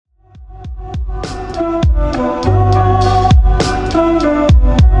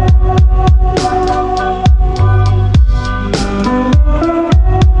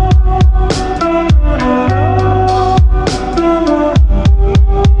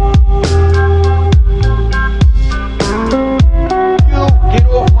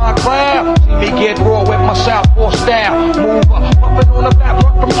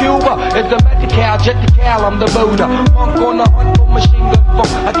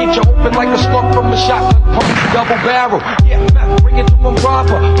barrel. Yeah, man, bring it to him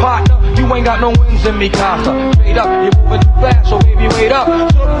proper. Partner, you ain't got no wins in me, casa. Straight up, you're moving too fast, so baby, wait up.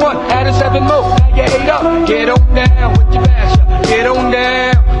 Took one, added 7 more, now you 8 up. Get on down with your basher, get on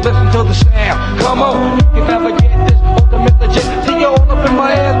down. Listen to the sound, come on, you can never get this ultimate legit. See you all up in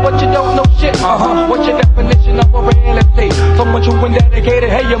my ass, but you don't know shit. What's your definition of a reality? Someone true and dedicated,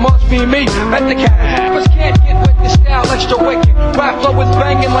 hey, you must be me. At the campus can't get with this style extra wicked. Rap flow is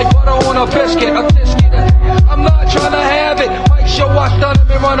banging like butter on a biscuit, a tisket. I'm not trying to have it. Mike show I stun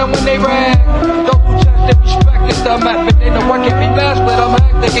them and run them when they rag. Double chest and respect is the method. They know I can't be mad.